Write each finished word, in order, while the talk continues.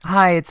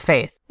Hi, it's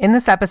Faith. In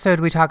this episode,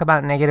 we talk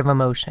about negative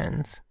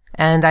emotions,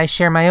 and I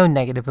share my own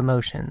negative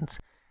emotions.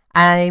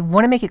 I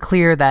want to make it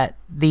clear that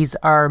these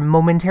are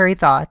momentary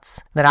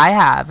thoughts that I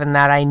have and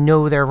that I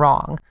know they're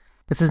wrong.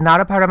 This is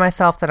not a part of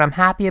myself that I'm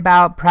happy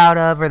about, proud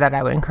of, or that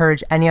I would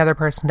encourage any other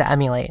person to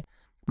emulate.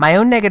 My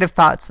own negative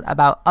thoughts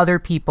about other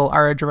people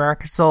are a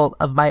direct result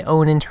of my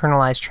own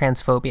internalized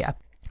transphobia.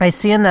 I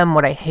see in them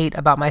what I hate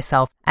about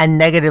myself and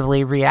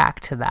negatively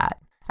react to that.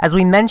 As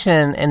we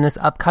mention in this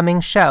upcoming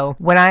show,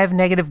 when I have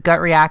negative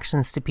gut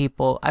reactions to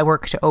people, I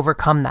work to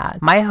overcome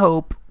that. My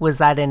hope was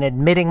that in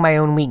admitting my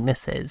own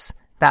weaknesses,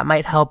 that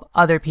might help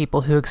other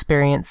people who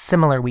experience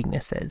similar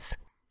weaknesses.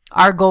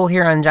 Our goal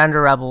here on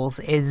Gender Rebels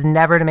is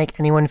never to make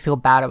anyone feel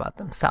bad about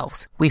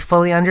themselves. We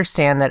fully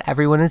understand that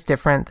everyone is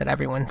different, that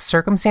everyone's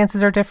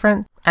circumstances are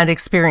different, and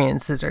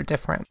experiences are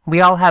different.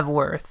 We all have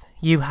worth.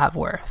 You have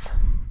worth.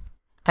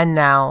 And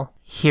now,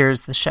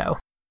 here's the show.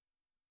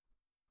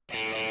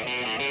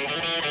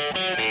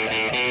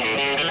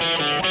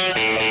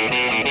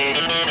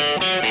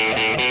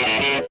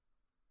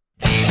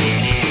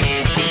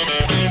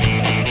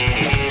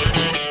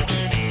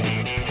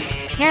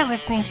 You're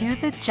listening to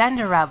The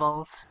Gender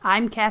Rebels.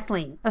 I'm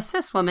Kathleen, a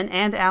cis woman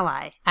and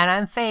ally. And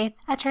I'm Faith,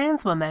 a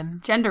trans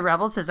woman. Gender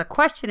Rebels is a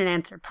question and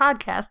answer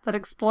podcast that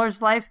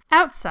explores life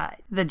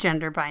outside the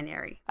gender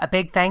binary. A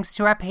big thanks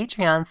to our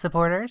Patreon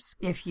supporters.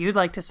 If you'd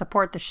like to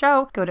support the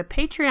show, go to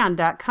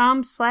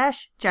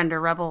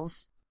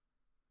patreon.com/genderrebels.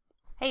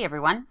 Hey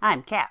everyone,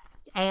 I'm Kath.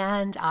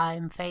 And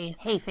I'm Faith.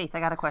 Hey Faith, I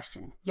got a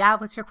question. Yeah,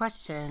 what's your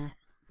question?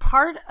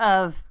 Part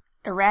of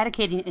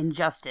eradicating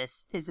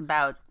injustice is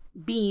about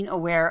being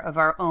aware of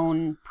our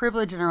own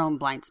privilege and our own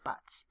blind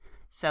spots.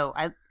 So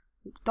I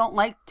don't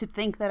like to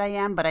think that I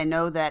am, but I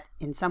know that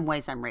in some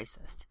ways I'm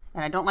racist.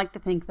 And I don't like to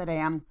think that I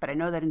am, but I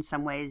know that in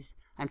some ways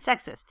I'm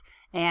sexist.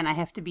 And I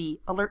have to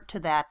be alert to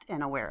that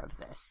and aware of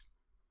this.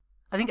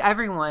 I think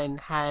everyone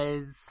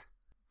has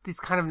these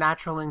kind of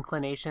natural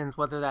inclinations,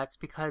 whether that's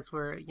because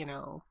we're,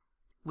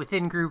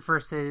 within group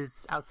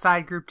versus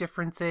outside group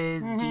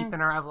differences, deep in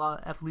our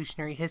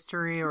evolutionary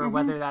history, or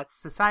whether that's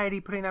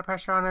society putting that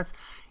pressure on us.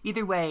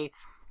 Either way,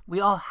 we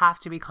all have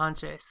to be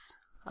conscious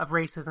of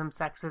racism,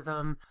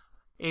 sexism,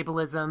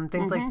 ableism,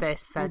 things like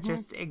this that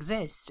just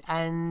exist.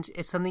 And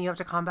it's something you have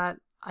to combat,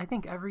 I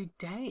think, every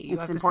day. You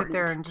have to sit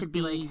there and just be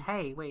like,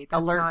 hey, wait,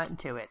 that's alert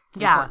to it. It's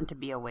yeah. important to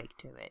be awake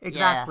to it.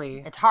 Exactly.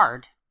 Yeah, it's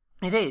hard.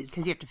 It is.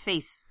 Because you have to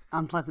face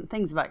unpleasant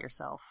things about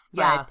yourself.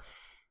 Yeah. But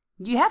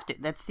you have to.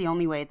 That's the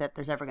only way that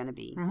there's ever going to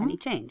be any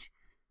change.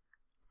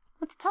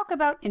 Let's talk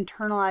about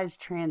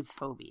internalized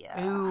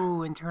transphobia.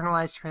 Ooh,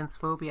 internalized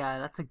transphobia.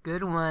 That's a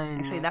good one.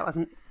 Actually, that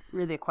wasn't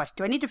really a question.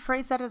 Do I need to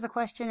phrase that as a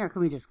question, or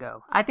can we just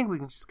go? I think we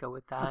can just go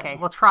with that. Okay.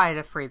 We'll try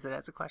to phrase it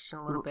as a question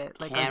a little bit.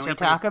 Can we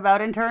talk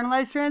about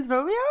internalized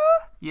transphobia?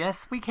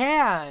 Yes, we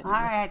can. All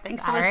right.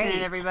 Thanks for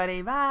listening,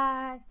 everybody.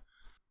 Bye.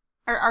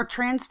 Are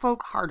trans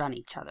folk hard on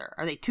each other?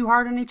 Are they too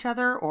hard on each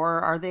other, or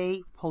are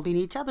they holding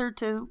each other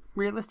to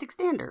realistic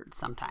standards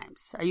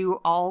sometimes? Are you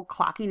all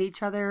clocking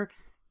each other?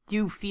 Do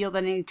you feel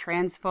that any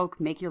trans folk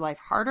make your life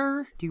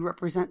harder? Do you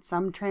represent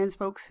some trans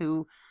folks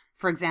who,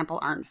 for example,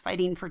 aren't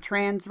fighting for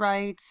trans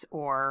rights,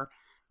 or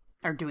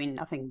are doing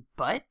nothing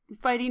but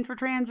fighting for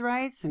trans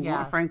rights and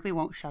frankly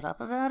won't shut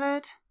up about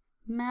it?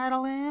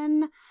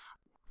 Madeline,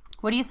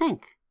 what do you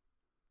think?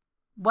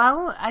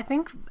 Well, I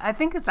think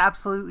it's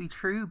absolutely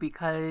true,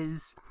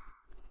 because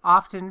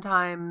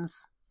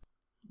oftentimes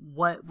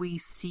what we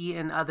see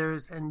in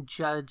others and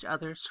judge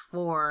others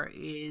for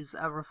is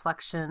a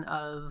reflection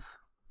of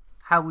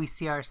how we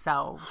see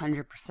ourselves.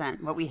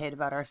 100%. What we hate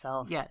about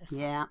ourselves. Yes.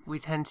 Yeah. We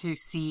tend to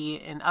see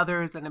in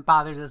others, and it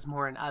bothers us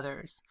more in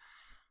others.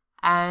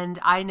 And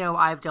I know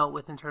I've dealt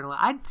with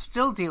I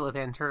still deal with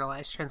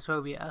internalized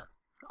transphobia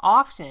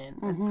often.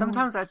 And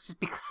sometimes that's just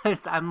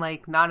because I'm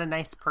not a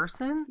nice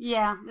person.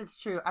 Yeah, that's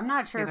true. I'm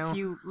not sure if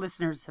you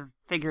listeners have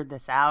figured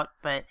this out,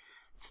 but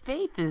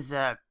Faith is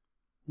a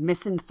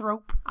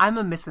misanthrope. I'm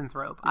a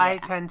misanthrope. Yeah. I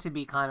tend to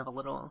be kind of a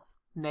little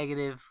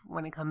negative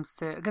when it comes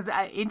to, because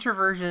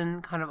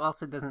introversion kind of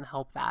also doesn't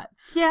help that.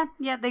 Yeah,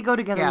 they go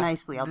together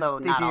nicely, although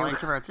they not do. all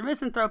introverts are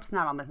misanthropes,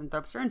 not all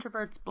misanthropes are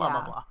introverts, blah,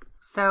 blah, blah.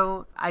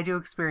 So I do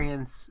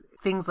experience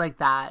things like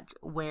that,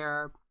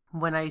 where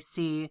when I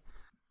see,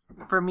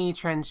 for me,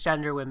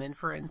 transgender women,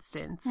 for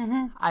instance,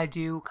 I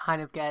do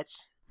kind of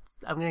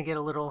I'm going to get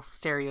a little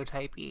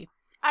stereotypy,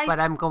 but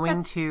I'm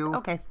going to...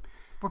 Okay.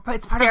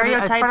 It's part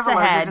of a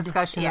larger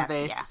discussion of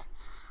this.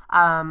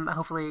 Yeah.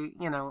 Hopefully,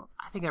 I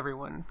think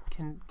everyone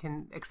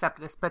can accept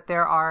this, but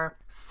there are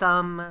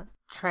some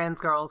trans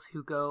girls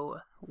who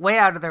go way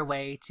out of their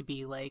way to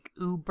be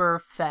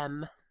uber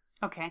femme.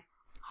 Okay.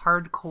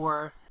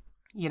 Hardcore,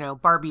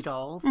 Barbie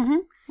dolls.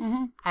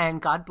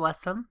 And God bless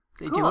them.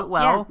 They do it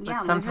well,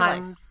 but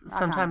sometimes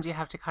you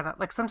have to kind of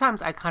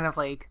sometimes I kind of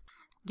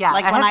Yeah,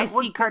 like when I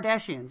see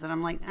Kardashians, and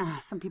I'm like,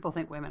 some people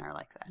think women are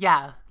like that.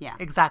 Yeah,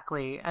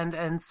 exactly.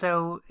 And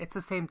so it's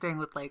the same thing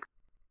with like,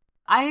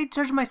 I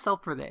judge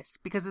myself for this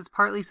because it's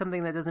partly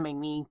something that doesn't make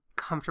me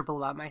comfortable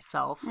about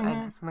myself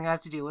and something I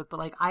have to deal with. But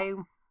like, I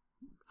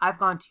I've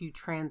gone to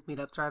trans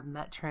meetups or I've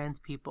met trans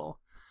people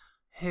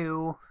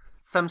who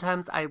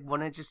sometimes I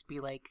want to just be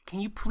like, can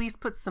you please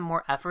put some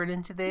more effort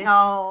into this?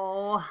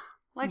 No.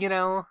 Like, you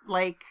know,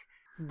 like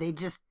they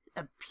just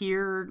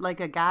appear like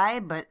a guy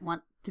but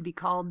want to be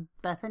called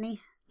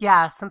Bethany.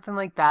 Yeah, something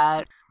like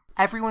that.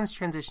 Everyone's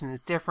transition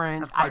is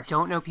different. Of course. I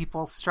don't know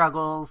people's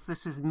struggles.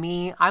 This is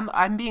me.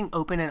 I'm being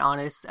open and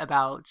honest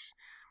about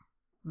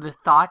the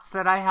thoughts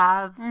that I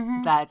have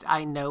that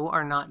I know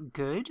are not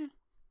good.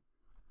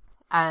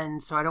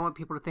 And so I don't want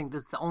people to think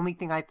this is the only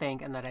thing I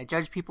think and that I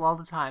judge people all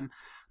the time.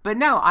 But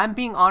no, I'm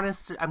being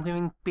honest.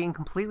 I'm being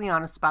completely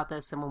honest about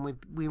this. And when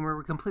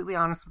we're completely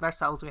honest with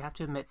ourselves, we have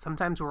to admit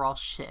sometimes we're all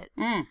shit.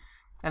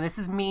 And this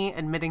is me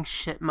admitting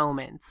shit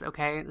moments,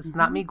 okay? This is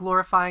not me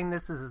glorifying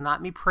this. This is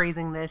not me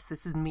praising this.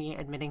 This is me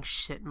admitting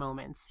shit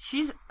moments.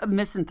 She's a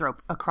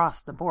misanthrope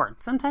across the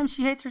board. Sometimes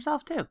she hates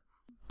herself too.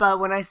 But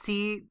when I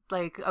see,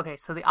 like, okay,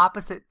 so the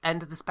opposite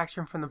end of the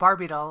spectrum from the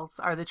Barbie dolls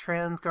are the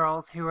trans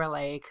girls who are,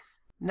 like,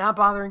 not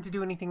bothering to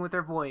do anything with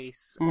their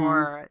voice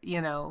or,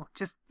 you know,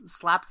 just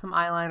slap some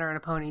eyeliner in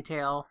a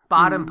ponytail,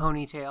 bottom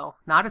ponytail,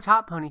 not a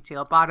top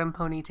ponytail, bottom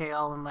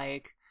ponytail, and,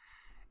 like,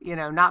 you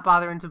know, not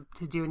bothering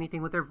to do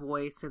anything with their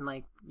voice and,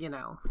 like, you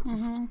know,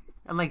 just,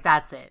 I'm like,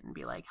 that's it. And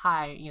be like,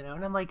 hi, you know,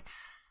 and I'm like,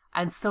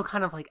 and still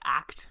kind of, like,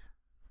 act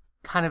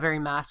kind of very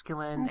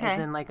masculine, as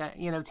in, like, a,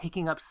 you know,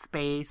 taking up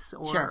space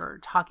or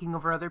talking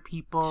over other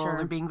people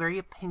or being very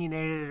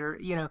opinionated or,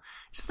 you know,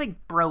 just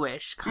like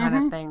bro-ish kind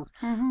of things.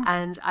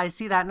 And I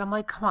see that and I'm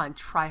like, come on,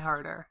 try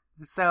harder.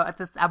 So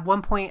at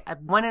one point,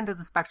 at one end of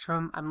the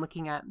spectrum, I'm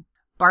looking at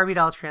Barbie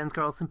doll trans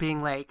girls and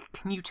being like,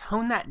 can you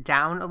tone that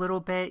down a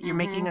little bit? You're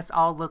making us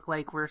all look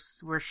like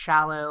we're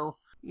shallow,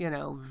 you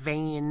know,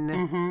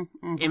 vain,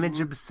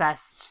 image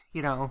obsessed,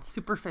 you know,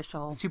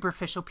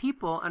 superficial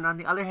people. And on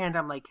the other hand,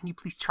 I'm like, can you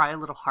please try a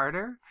little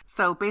harder?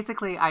 So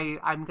basically,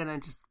 I'm gonna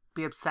just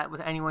be upset with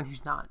anyone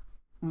who's not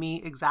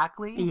me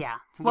exactly. Yeah.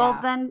 Well,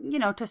 then, you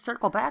know, to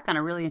circle back on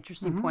a really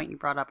interesting point you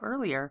brought up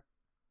earlier,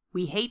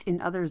 we hate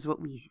in others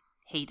what we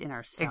hate in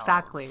ourselves.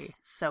 Exactly.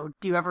 So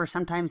do you ever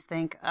sometimes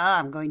think,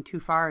 I'm going too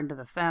far into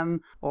the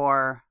femme,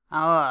 or,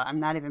 I'm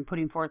not even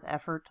putting forth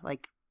effort?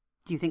 Like,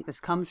 do you think this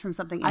comes from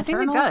something internal? I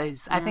think it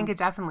does. Yeah. I think it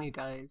definitely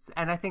does.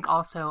 And I think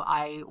also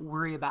I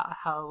worry about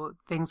how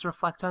things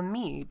reflect on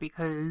me,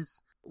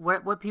 because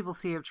what people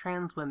see of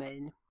trans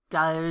women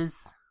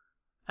does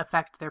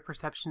affect their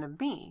perception of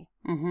me.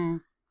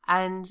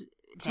 And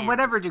to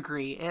whatever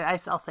degree,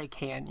 I'll say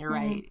can. You're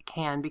right.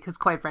 Can, because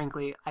quite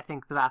frankly, I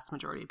think the vast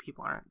majority of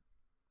people aren't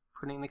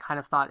putting the kind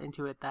of thought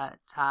into it that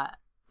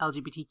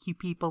LGBTQ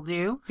people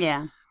do.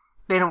 Yeah.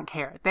 They don't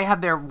care. They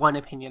have their one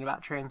opinion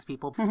about trans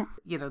people.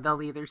 You know,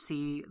 they'll either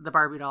see the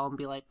Barbie doll and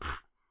be like,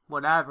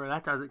 whatever,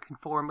 that doesn't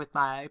conform with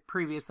my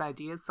previous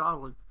ideas, so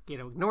I'll, you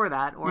know, ignore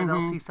that. Or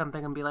they'll see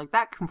something and be like,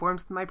 that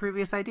conforms with my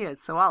previous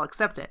ideas, so I'll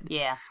accept it.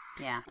 Yeah,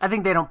 yeah. I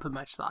think they don't put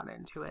much thought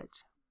into it.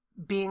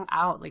 Being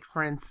out, like,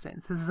 for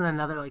instance, this is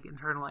another, like,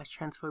 internalized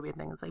transphobia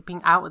thing. It's like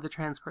being out with a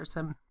trans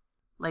person,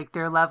 like,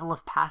 their level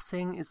of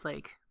passing is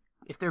like,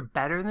 if they're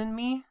better than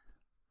me,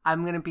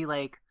 I'm going to be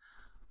like,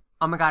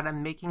 oh my God,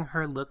 I'm making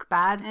her look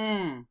bad.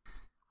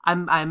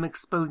 I'm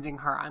exposing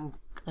her.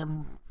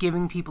 I'm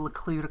giving people a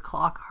clue to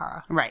clock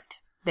her. Right.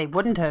 They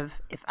wouldn't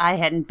have if I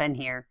hadn't been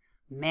here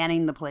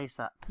manning the place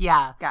up.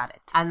 Yeah. Got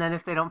it. And then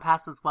if they don't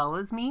pass as well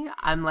as me,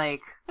 I'm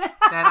like,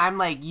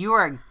 you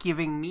are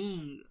giving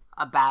me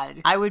a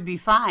bad. I would be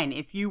fine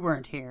if you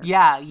weren't here.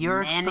 Yeah,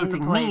 you're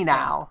exposing me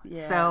now.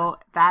 Yeah. So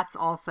that's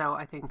also,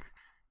 I think,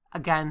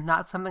 again,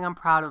 not something I'm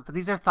proud of, but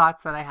these are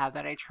thoughts that I have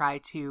that I try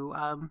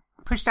to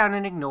push down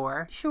and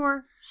ignore.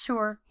 Sure.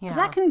 Yeah.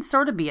 That can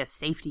sort of be a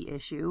safety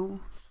issue.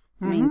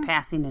 I mean,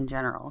 passing in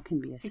general can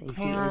be a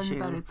safety issue.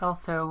 But it's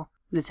also...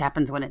 This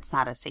happens when it's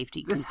not a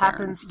safety concern. This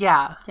happens,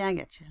 yeah. Yeah, I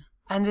get you.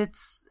 And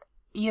it's,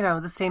 you know,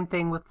 the same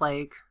thing with,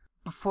 like,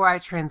 before I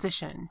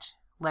transitioned.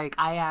 Like,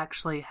 I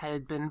actually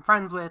had been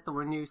friends with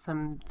or knew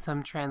some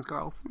trans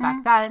girls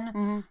back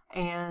then.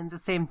 And the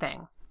same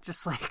thing.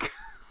 Just, like,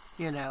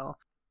 you know...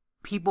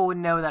 People would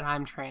know that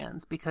I'm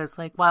trans because,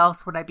 like, why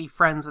else would I be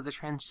friends with a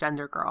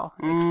transgender girl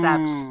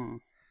except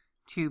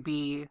to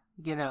be,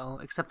 you know,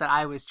 except that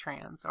I was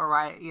trans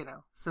or you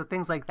know, so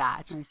things like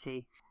that. I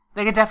see.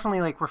 They could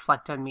definitely, like,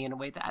 reflect on me in a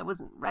way that I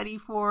wasn't ready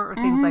for or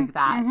things like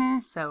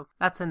that. So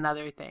that's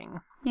another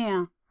thing.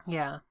 Yeah.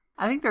 Yeah.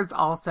 I think there's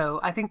also,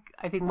 I think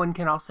one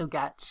can also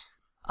get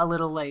a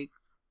little, like,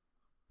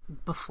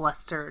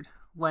 beflustered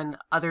when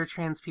other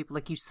trans people,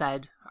 like you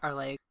said, are,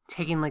 like,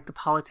 taking, like, the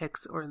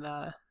politics or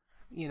the,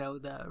 you know,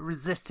 the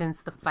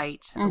resistance, the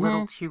fight a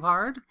little too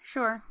hard.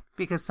 Sure.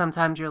 Because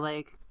sometimes you're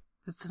like,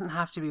 this doesn't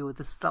have to be what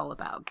this is all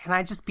about. Can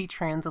I just be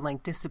trans and,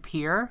 like,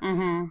 disappear?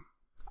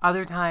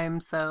 Other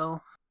times,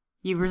 though...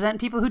 You resent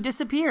people who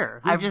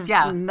disappear. Who just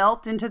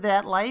melt into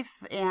that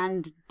life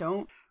and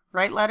don't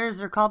write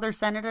letters or call their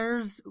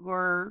senators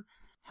or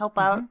help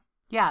out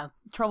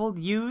troubled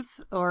youth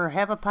or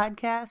have a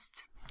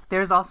podcast.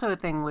 There's also a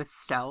thing with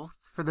stealth.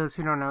 For those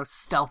who don't know,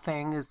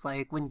 stealthing is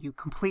like when you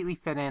completely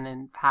fit in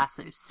and pass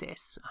as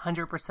cis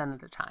 100%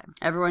 of the time.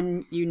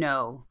 Everyone you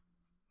know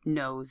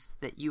knows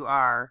that you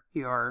are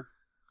your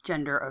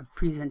gender of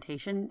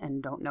presentation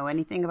and don't know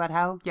anything about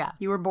how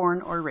you were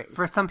born or raised.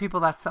 For some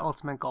people, that's the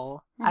ultimate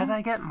goal. As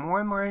I get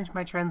more and more into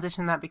my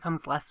transition, that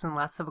becomes less and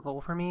less of a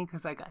goal for me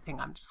because I think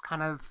I'm just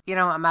kind of,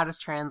 I'm out as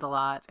trans a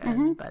lot,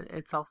 but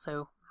it's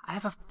also, I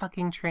have a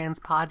fucking trans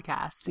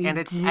podcast and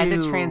a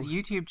trans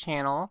YouTube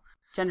channel.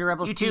 Gender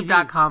Rebels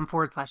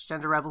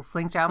YouTube.com/Gender Rebels.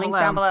 Link down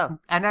below.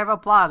 And I have a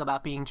blog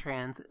about being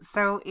trans.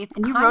 So it's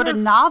And you wrote a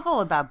novel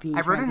about being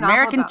trans. I wrote a novel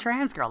American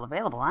Trans Girl,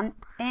 available on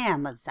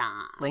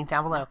Amazon. Link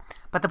down below.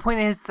 But the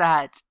point is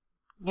that,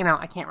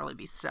 I can't really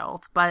be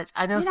stealth. But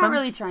I know You're not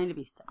really trying to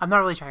be stealth. I'm not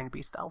really trying to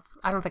be stealth.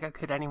 I don't think I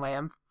could anyway.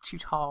 I'm too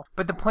tall.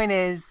 But the point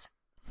is,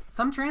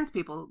 some trans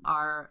people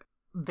are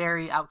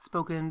very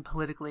outspoken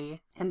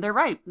politically. And they're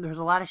right. There's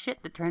a lot of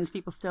shit that trans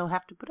people still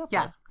have to put up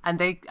with. And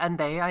they,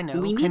 I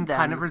know, can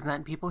kind of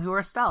resent people who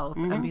are stealth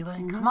and be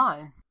like, come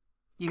on.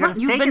 You got a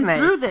stake in this. You've been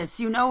through this.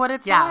 You know what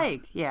it's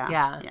like.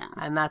 Yeah.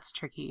 And that's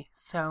tricky.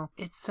 So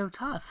it's so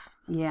tough.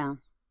 Yeah.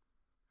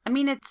 I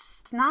mean,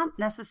 it's not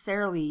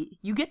necessarily,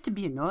 you get to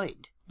be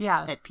annoyed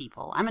at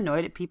people. I'm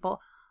annoyed at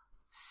people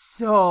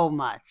so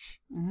much.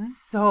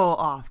 So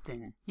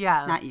often.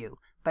 Yeah. Not you,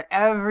 but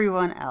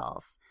everyone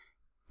else.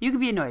 You can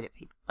be annoyed at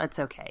people. That's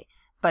okay.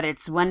 But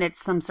it's when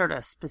it's some sort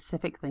of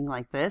specific thing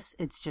like this,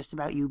 it's just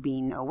about you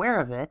being aware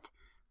of it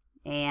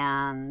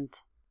and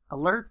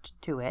alert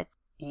to it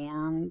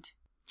and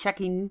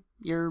checking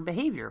your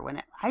behavior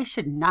when I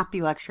should not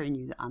be lecturing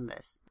you on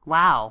this.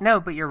 Wow. No,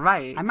 but you're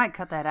right. I might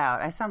cut that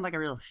out. I sound like a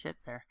real shit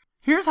there.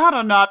 Here's how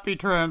to not be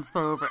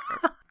transphobic.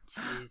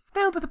 Jeez.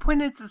 No, but the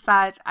point is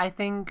that I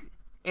think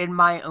in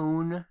my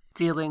own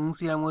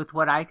dealings, with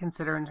what I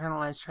consider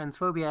internalized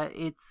transphobia,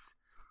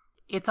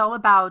 it's all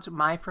about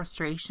my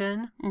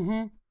frustration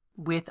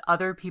with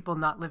other people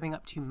not living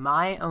up to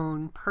my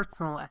own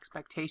personal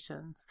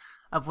expectations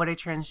of what a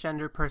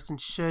transgender person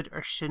should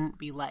or shouldn't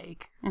be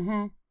like.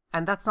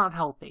 And that's not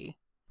healthy.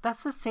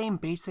 That's the same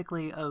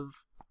basically of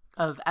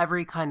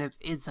every kind of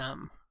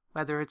ism,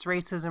 whether it's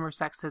racism or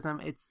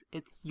sexism.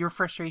 It's your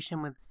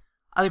frustration with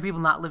other people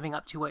not living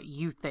up to what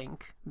you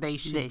think they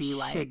should be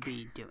like. Should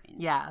be doing.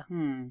 Yeah.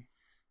 And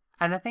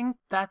I think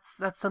that's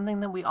something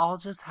that we all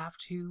just have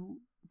to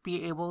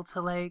be able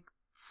to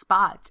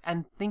spot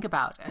and think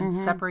about and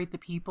separate the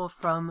people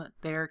from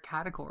their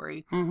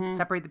category,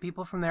 separate the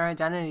people from their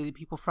identity, the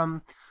people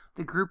from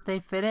the group they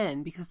fit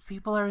in, because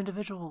people are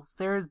individuals.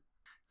 There's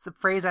a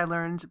phrase I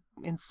learned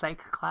in psych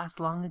class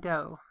long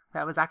ago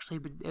that was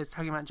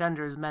talking about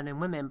genders, men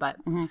and women, but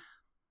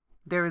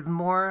there is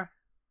more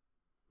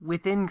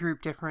within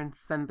group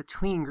difference than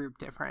between group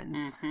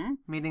difference,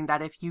 meaning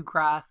that if you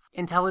graph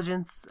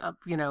intelligence,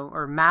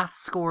 or math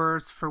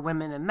scores for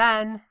women and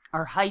men,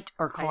 or height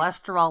or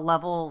cholesterol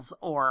levels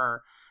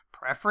or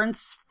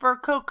preference for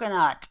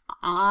coconut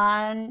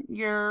on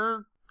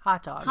your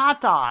hot dogs.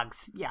 Hot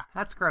dogs. Yeah.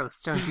 That's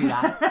gross. Don't do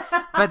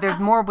that. But there's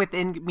more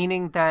within,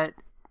 meaning that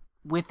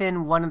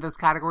within one of those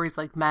categories,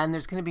 like men,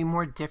 there's going to be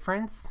more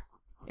difference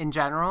in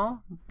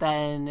general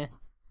than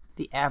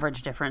the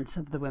average difference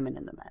of the women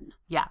and the men.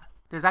 Yeah.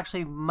 There's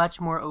actually much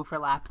more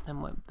overlap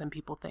than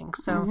people think.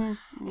 So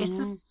it's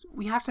just,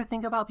 we have to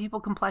think about people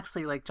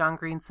complexly. Like John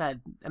Green said,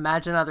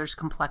 imagine others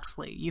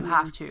complexly. You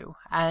have to.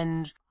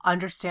 And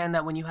understand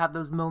that when you have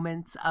those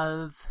moments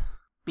of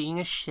being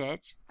a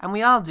shit, and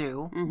we all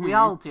do. We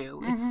all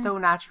do. It's so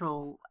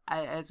natural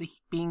as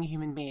being a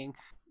human being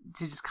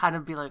to just kind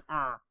of be like,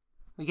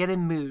 we get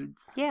in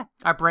moods. Yeah.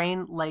 Our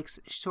brain likes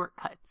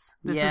shortcuts.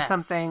 This is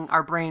something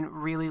our brain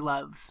really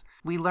loves.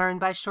 We learn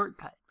by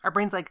shortcut. Our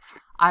brain's like,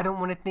 I don't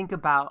want to think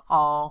about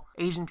all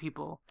Asian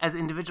people as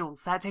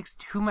individuals. That takes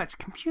too much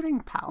computing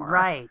power.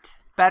 Right.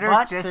 But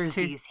there's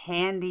these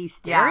handy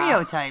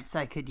stereotypes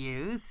I could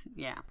use.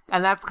 Yeah.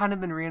 And that's kind of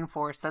been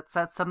reinforced. That's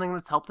something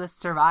that's helped us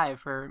survive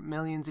for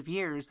millions of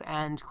years.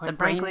 And quite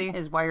frankly, the brain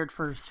is wired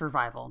for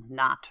survival,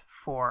 not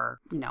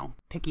for,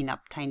 picking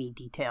up tiny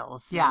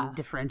details and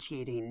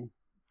differentiating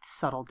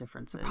subtle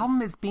differences. The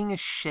problem is being a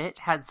shit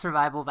had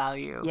survival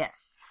value.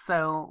 Yes.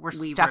 So we're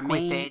stuck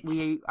with it.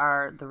 We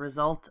are the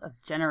result of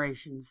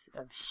generations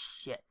of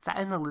shit. Is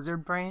that in the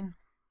lizard brain?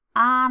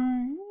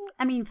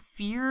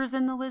 Fear's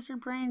in the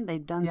lizard brain.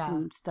 They've done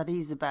some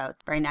studies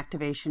about brain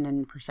activation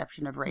and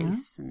perception of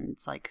race, and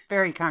it's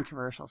very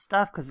controversial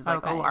stuff because it's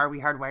are we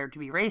hardwired to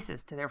be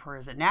racist? Therefore,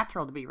 is it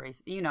natural to be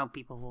racist?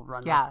 People will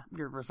run with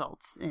your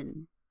results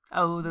in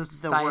those the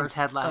science worst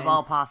headlines of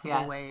all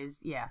possible ways.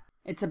 Yeah,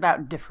 it's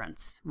about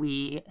difference.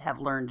 We have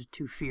learned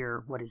to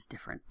fear what is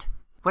different.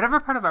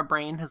 Whatever part of our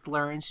brain has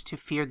learned to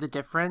fear the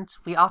different,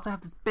 we also have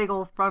this big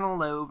old frontal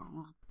lobe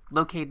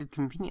located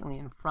conveniently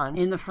in front.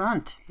 In the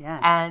front, yes.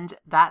 And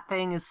that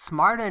thing is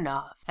smart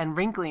enough and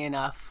wrinkly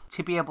enough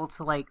to be able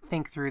to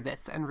think through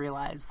this and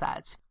realize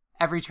that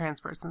every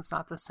trans person's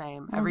not the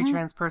same. Every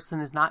trans person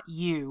is not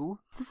you.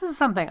 This is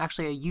something,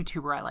 actually, a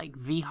YouTuber I like,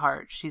 V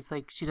Heart. She's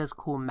she does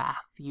cool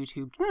math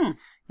YouTube.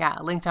 Yeah,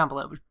 link down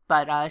below.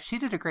 But she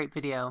did a great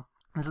video.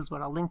 This is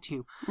what I'll link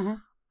to.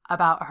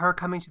 About her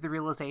coming to the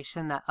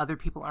realization that other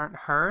people aren't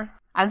her.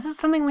 And this is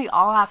something we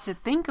all have to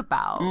think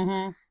about.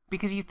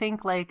 Because you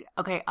think like,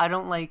 okay, I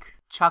don't like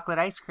chocolate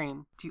ice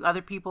cream. Do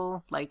other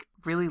people like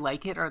really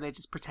like it, or are they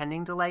just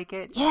pretending to like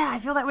it? Yeah, I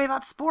feel that way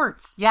about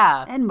sports.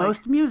 Yeah. And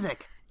most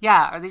music.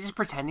 Yeah, are they just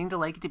pretending to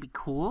like it to be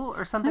cool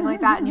or something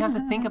like that? And you have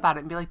to think about it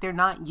and be like, they're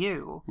not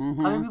you.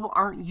 Other people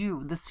aren't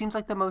you. This seems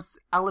like the most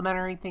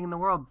elementary thing in the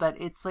world, but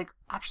it's like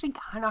actually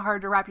kind of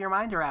hard to wrap your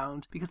mind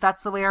around because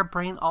that's the way our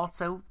brain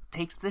also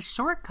takes this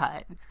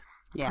shortcut.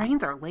 Yeah.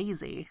 Brains are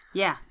lazy.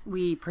 Yeah,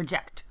 we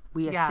project.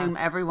 We assume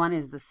everyone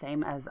is the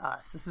same as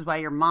us. This is why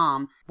your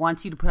mom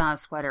wants you to put on a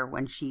sweater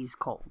when she's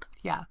cold.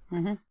 Yeah.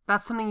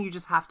 That's something you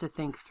just have to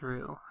think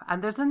through.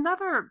 And there's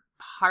another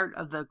part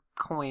of the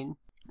coin.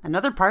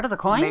 Another part of the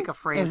coin? Make a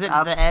phrase Is it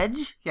up. the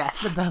edge?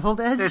 Yes. The beveled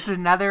edge? There's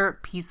another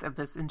piece of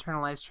this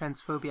internalized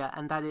transphobia,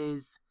 and that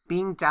is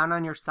being down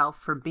on yourself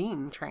for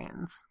being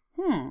trans.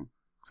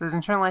 So this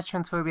internalized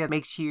transphobia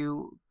makes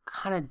you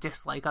kind of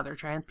dislike other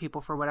trans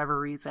people for whatever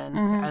reason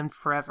and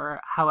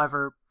forever,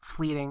 however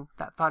fleeting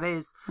that thought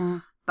is.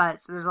 But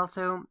there's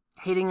also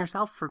hating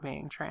yourself for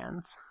being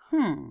trans.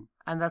 And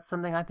that's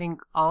something I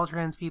think all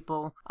trans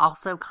people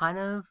also kind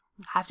of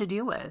have to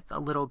deal with a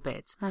little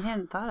bit. I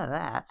hadn't thought of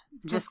that.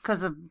 Just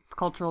because of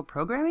cultural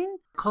programming?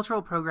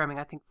 Cultural programming,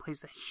 I think,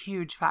 plays a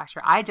huge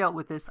factor. I dealt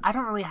with this. I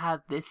don't really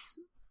have this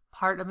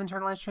part of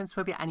internalized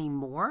transphobia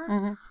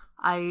anymore.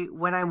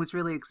 When I was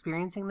really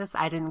experiencing this,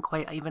 I didn't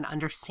quite even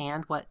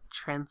understand what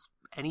trans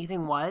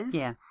anything was.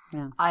 Yeah.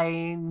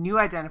 I knew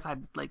I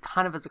identified like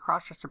kind of as a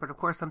crossdresser, but of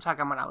course I'm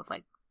talking when I was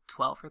like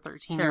 12 or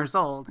 13 years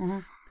old.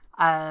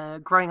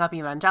 Growing up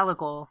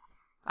evangelical,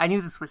 I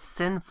knew this was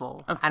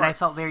sinful, and I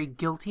felt very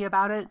guilty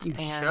about it. You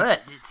should.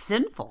 It's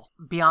sinful.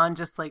 Beyond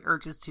just like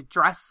urges to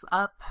dress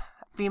up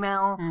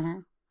female,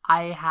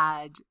 I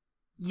had,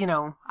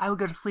 I would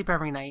go to sleep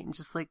every night and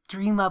just like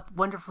dream up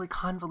wonderfully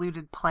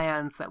convoluted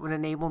plans that would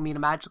enable me to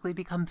magically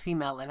become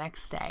female the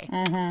next day.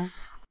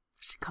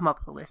 Should come up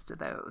with a list of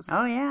those.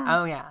 Oh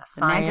yeah.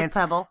 Science, magic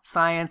pebble.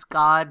 Science,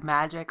 God,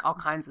 magic, all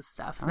kinds of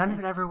stuff. None of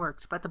it ever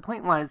worked. But the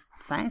point was,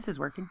 science is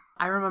working.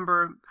 I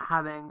remember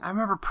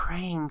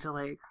praying to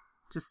like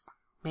just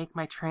make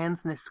my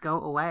transness go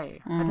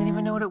away. I didn't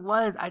even know what it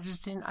was. I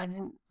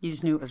didn't. You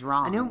just knew it was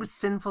wrong. I knew it was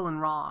sinful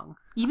and wrong.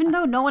 Even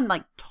though no one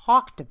like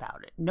talked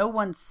about it. No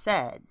one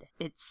said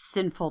it's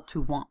sinful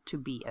to want to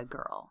be a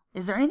girl.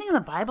 Is there anything in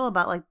the Bible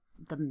about like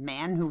the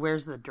man who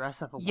wears the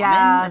dress of a woman?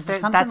 Yeah, Is there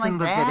that's like in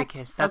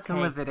Leviticus. That's in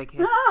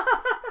Leviticus.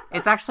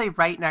 It's actually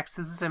right next.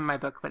 This is in my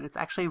book, but it's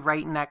actually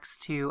right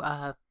next to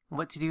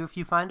what to do if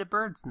you find a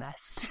bird's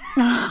nest.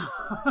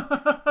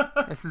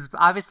 This is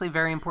obviously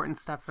very important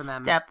stuff for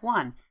them. Step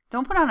 1,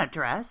 don't put on a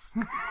dress.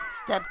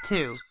 Step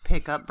 2,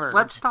 pick up birds.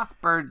 Let's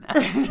talk bird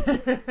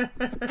nests.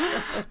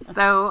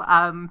 So,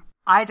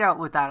 I dealt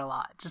with that a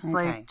lot. Just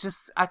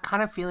a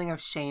kind of feeling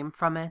of shame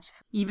from it.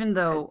 Even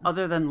though,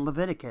 other than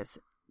Leviticus,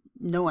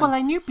 no one Well,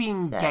 I knew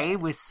being gay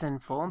was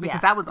sinful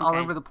because that was all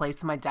over the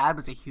place. And my dad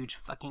was a huge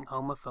fucking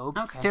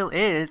homophobe. Still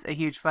is a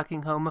huge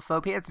fucking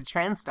homophobe. He has a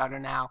trans daughter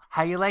now.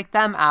 How you like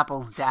them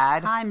apples,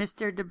 Dad? Hi,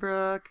 Mr.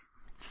 DeBrook.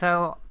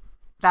 So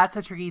that's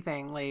a tricky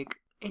thing. Like,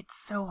 it's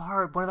so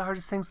hard. One of the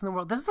hardest things in the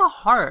world. This is all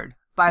hard,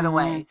 by the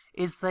way,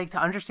 is like to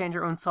understand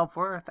your own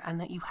self-worth and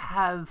that you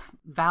have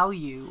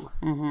value.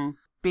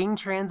 Being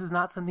trans is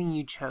not something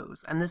you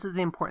chose. And this is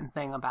the important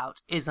thing about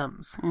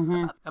isms,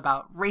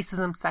 about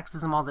racism,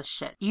 sexism, all this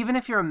shit. Even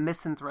if you're a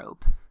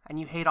misanthrope and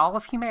you hate all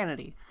of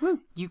humanity,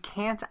 you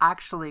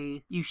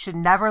should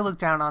never look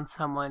down on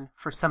someone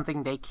for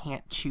something they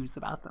can't choose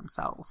about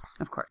themselves.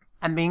 Of course.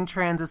 And being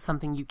trans is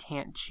something you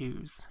can't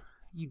choose.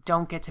 You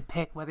don't get to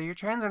pick whether you're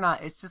trans or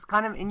not. It's just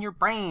kind of in your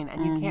brain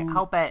and you can't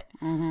help it.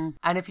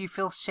 And if you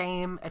feel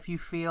shame, if you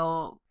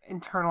feel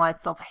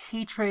internalized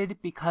self-hatred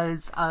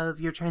because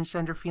of your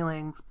transgender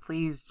feelings,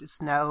 please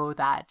just know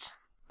that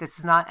this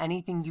is not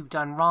anything you've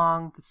done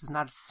wrong. This is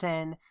not a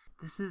sin.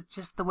 This is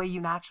just the way you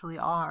naturally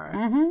are.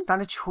 It's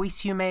not a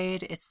choice you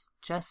made. It's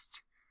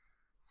just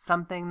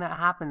something that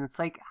happened. It's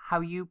like how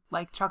you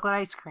like chocolate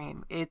ice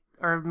cream.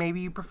 Or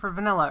maybe you prefer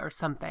vanilla or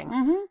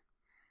something.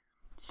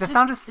 That's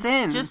not a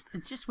sin. It's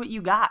just what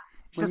you got.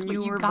 It's just what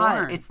you got.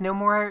 Born. It's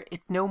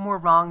no more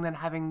wrong than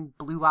having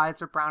blue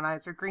eyes or brown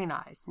eyes or green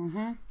eyes.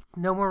 It's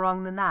no more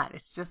wrong than that.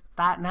 It's just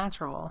that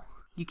natural.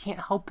 You can't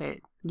help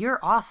it. You're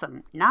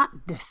awesome, not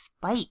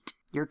despite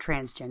your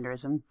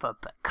transgenderism, but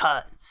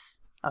because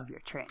of your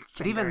transgenderism.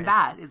 But even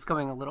that is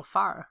going a little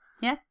far.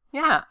 Yeah?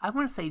 Yeah, I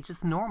want to say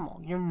just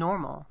normal. You're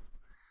normal.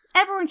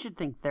 Everyone should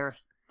think they're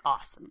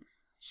awesome.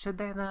 Should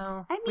they,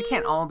 though? I mean, we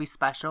can't all be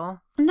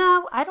special.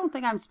 No, I don't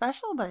think I'm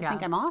special, but I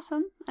think I'm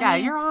awesome. I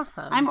mean, you're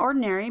awesome. I'm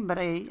ordinary, but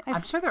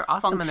I'm sure they're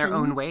awesome in their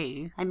own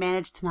way. I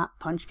manage to not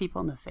punch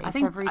people in the face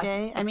every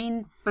day.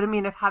 But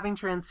if having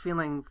trans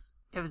feelings,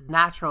 if it's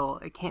natural,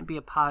 it can't be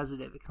a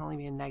positive. It can only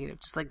be a negative.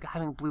 Just like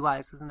having blue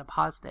eyes isn't a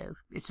positive.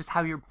 It's just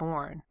how you're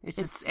born. It's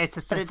just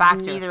a factor.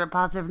 It's neither a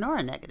positive nor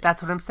a negative.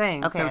 That's what I'm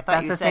saying. Okay, so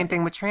that's the same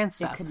thing with trans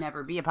stuff. It could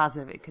never be a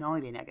positive. It can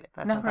only be a negative.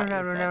 That's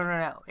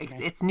No.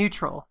 It's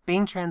neutral.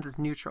 Being trans is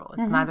neutral.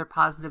 It's neither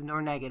positive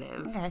nor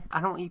negative. Okay.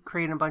 I don't want you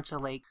creating a bunch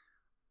of like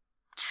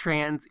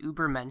trans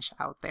Ubermensch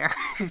out there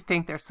who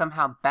think they're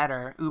somehow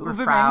better.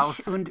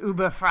 Ubermensch and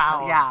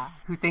Uberfraus. Yeah,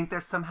 who think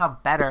they're somehow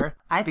better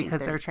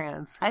because they're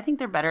trans. I think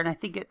they're better, and I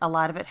think a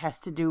lot of it has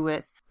to do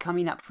with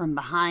coming up from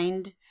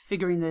behind,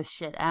 figuring this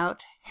shit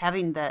out,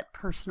 having that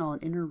personal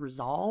and inner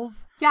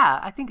resolve. Yeah,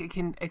 I think it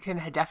can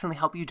definitely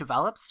help you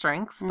develop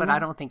strengths, but I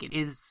don't think it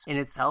is in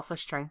itself a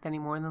strength any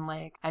more than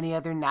like any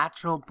other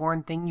natural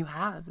born thing you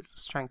have is a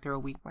strength or a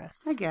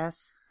weakness. I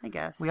guess.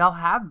 We all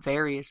have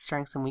various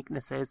strengths and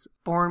weaknesses,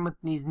 born with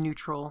these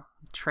neutral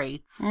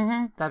traits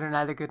that are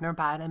neither good nor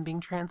bad, and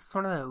being trans is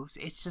one of those.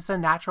 It's just a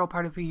natural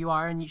part of who you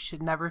are, and you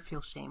should never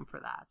feel shame for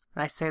that.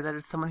 And I say that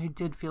as someone who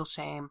did feel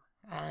shame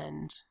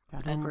and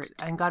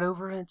got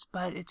over it,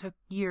 but it took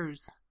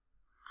years.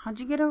 How'd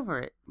you get over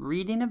it?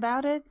 Reading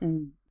about it?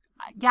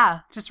 Yeah,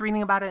 just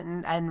reading about it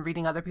and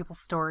reading other people's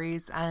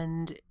stories.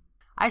 And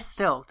I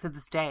still, to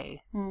this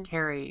day,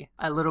 carry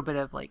a little bit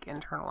of like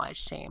internalized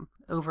shame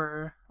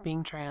over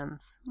being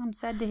trans. I'm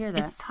sad to hear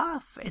that. It's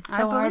tough. It's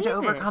so hard to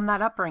overcome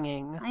that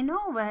upbringing. I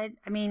know, but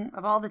I mean,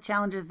 of all the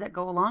challenges that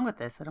go along with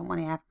this, I don't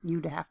want you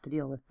to have to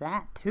deal with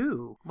that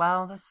too.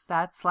 Well,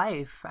 that's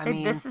life. I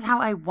mean, this is how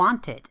I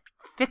want it.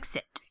 Fix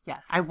it.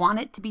 Yes. I want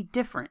it to be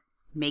different.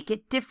 Make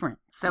it different.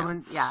 So,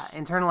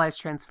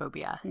 internalized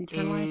transphobia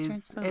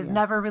is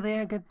never really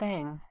a good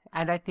thing.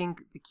 And I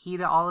think the key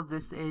to all of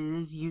this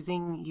is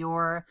using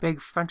your big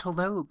frontal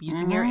lobe,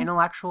 using your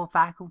intellectual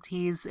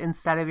faculties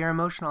instead of your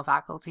emotional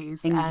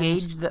faculties.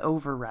 Engage the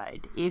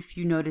override. If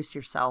you notice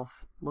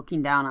yourself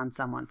looking down on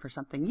someone for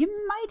something you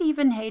might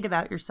even hate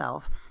about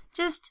yourself,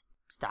 just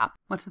stop.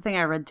 What's the thing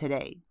I read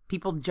today?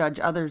 People judge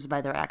others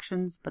by their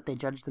actions, but they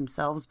judge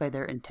themselves by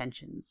their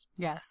intentions.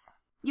 Yes.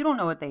 You don't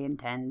know what they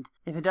intend.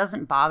 If it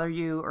doesn't bother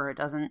you or it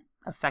doesn't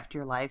affect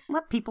your life,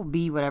 let people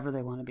be whatever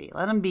they want to be.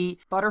 Let them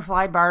be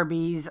butterfly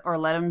Barbies or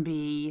let them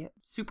be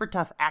super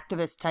tough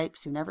activist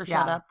types who never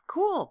shut up.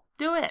 Cool.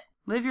 Do it.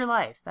 Live your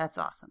life. That's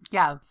awesome.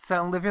 Yeah.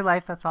 So live your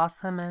life. That's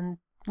awesome. And,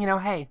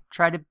 hey,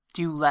 try to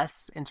do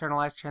less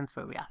internalized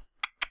transphobia.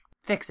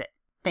 Fix it.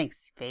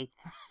 Thanks, Faith.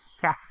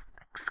 Yeah.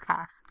 Thanks,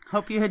 Kath.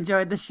 Hope you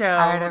enjoyed the show.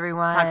 All right,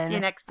 everyone. Talk to you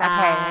next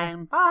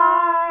time. Okay.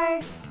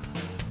 Bye.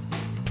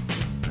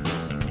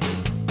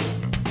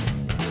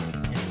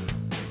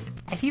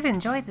 If you've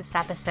enjoyed this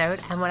episode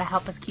and want to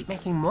help us keep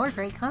making more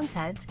great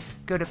content,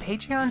 go to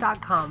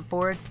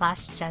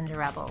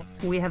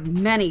patreon.com/genderrebels. We have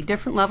many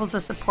different levels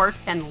of support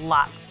and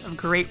lots of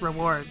great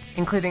rewards,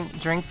 including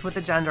drinks with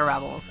the Gender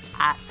Rebels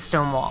at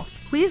Stonewall.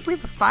 Please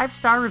leave a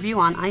 5-star review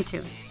on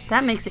iTunes.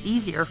 That makes it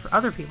easier for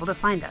other people to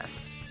find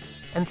us.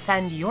 And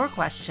send your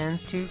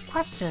questions to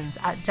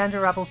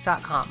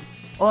questions@genderrebels.com.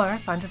 Or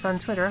find us on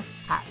Twitter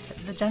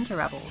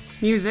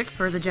 @TheGenderRebels. Music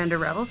for The Gender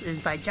Rebels is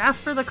by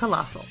Jasper the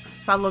Colossal.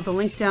 Follow the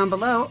link down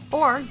below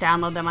or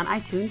download them on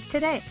iTunes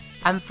today.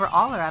 And for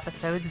all our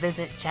episodes,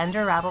 visit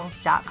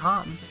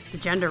genderrebels.com. The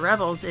Gender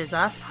Rebels is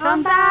a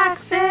Comeback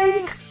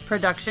Sync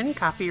production,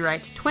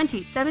 copyright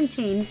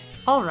 2017,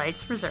 all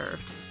rights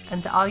reserved.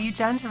 And to all you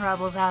gender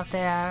rebels out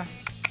there,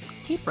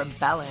 keep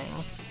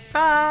rebelling.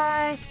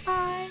 Bye.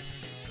 Bye.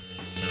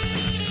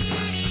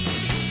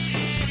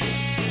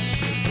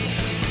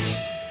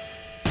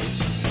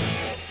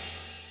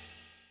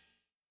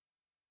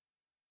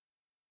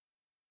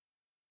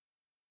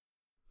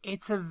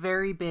 It's a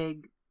very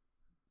big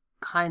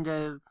kind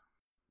of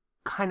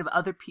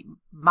other people.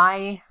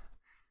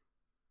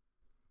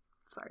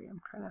 Sorry, I'm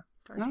trying to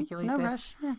articulate this. Rush. Yeah.